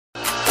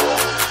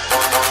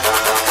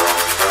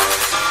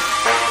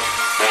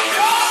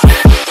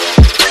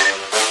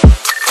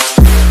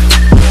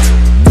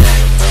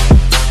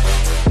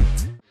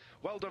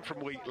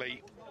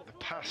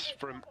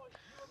from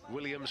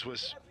Williams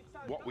was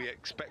what we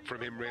expect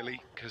from him,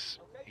 really, because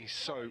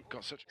he's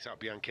got such out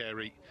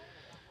Biancheri,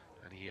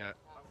 and he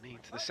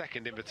needs the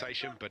second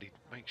invitation, but he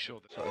makes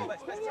sure that sort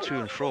of to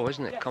and fro,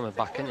 isn't it, coming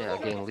back in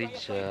it again,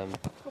 Leeds.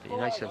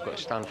 United have got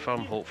to stand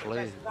firm,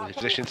 hopefully, with his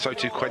position. So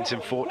too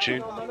Quentin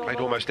Fortune, played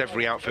almost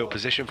every outfield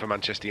position for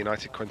Manchester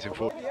United. Quentin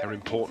Fortune, they're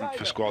important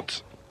for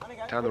squads.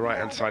 Down the right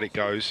hand side it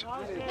goes.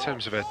 In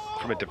terms of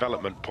from a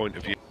development point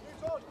of view,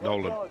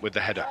 Nolan with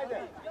the header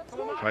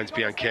finds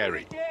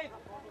Biancheri.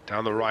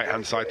 Down the right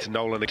hand side to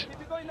Nolan,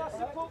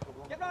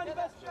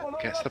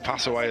 gets the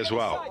pass away as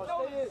well.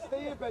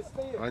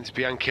 Finds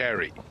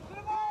Biancheri,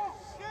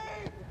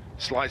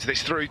 slides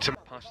this through to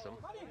past them.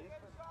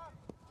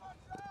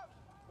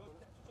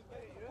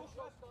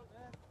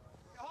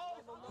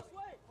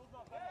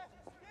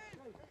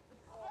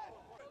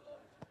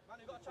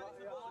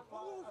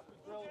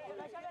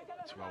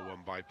 It's well won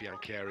by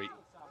Biancheri.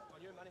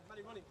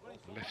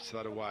 Lifts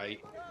that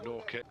away.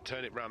 Norca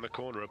turn it round the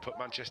corner and put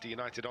Manchester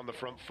United on the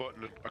front foot,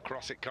 and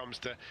across it comes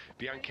to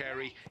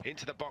Biancheri.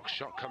 Into the box,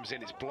 shot comes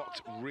in. It's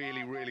blocked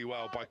really, really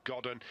well by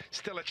Godden.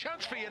 Still a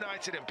chance for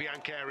United, and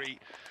Biancheri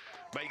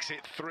makes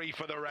it 3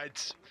 for the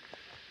Reds.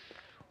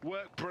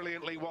 Worked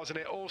brilliantly, wasn't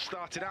it? All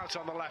started out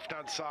on the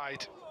left-hand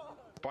side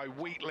by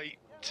Wheatley,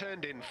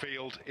 turned in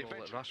field.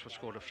 Rashford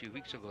scored a few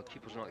weeks ago. The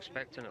keeper's not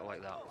expecting it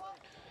like that.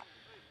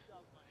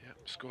 Yep,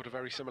 scored a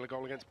very similar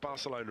goal against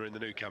Barcelona in the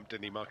Nou Camp,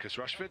 didn't he, Marcus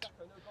Rashford?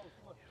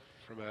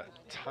 From a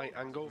tight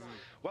angle.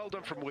 Well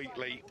done from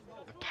Wheatley.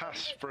 The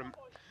pass from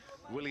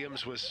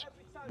Williams was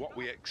what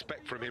we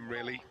expect from him,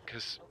 really,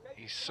 because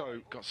he's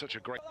got such a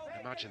great...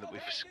 Imagine that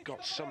we've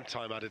got some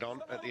time added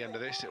on at the end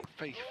of this. It'll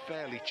be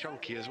fairly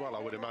chunky as well,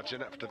 I would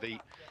imagine, after the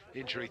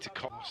injury to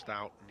Cost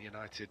out, and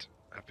United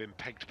have been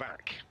pegged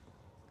back.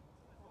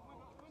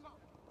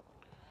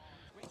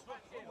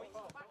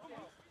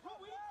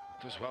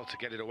 Does well to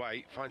get it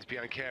away, finds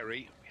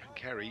Biancheri.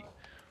 Biancheri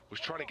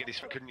was trying to get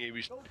his, couldn't he? He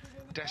was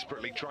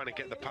desperately trying to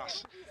get the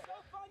pass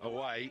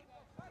away.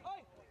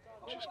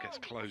 Just gets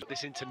close.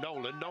 This into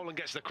Nolan. Nolan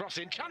gets the cross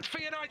in. Chance for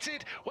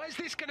United. Where's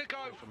this going to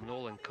go? From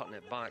Nolan cutting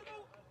it back.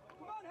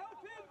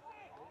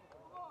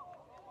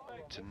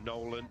 To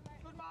Nolan.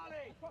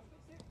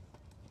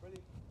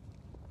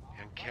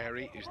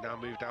 Biancheri, who's now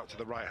moved out to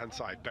the right-hand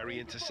side. Berry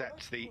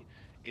intercepts the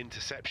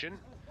interception.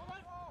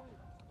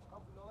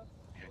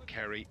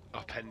 Biancheri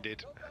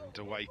upended, and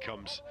away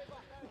comes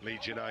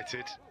Leeds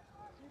United.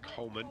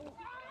 Coleman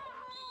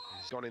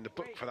has gone in the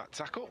book for that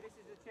tackle.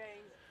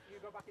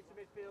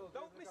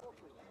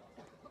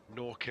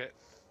 Norca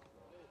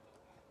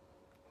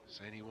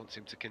saying he wants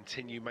him to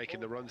continue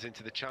making the runs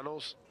into the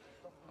channels.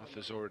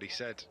 Arthur's already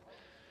said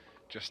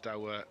just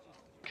how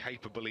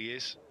capable he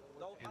is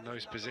in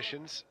those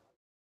positions.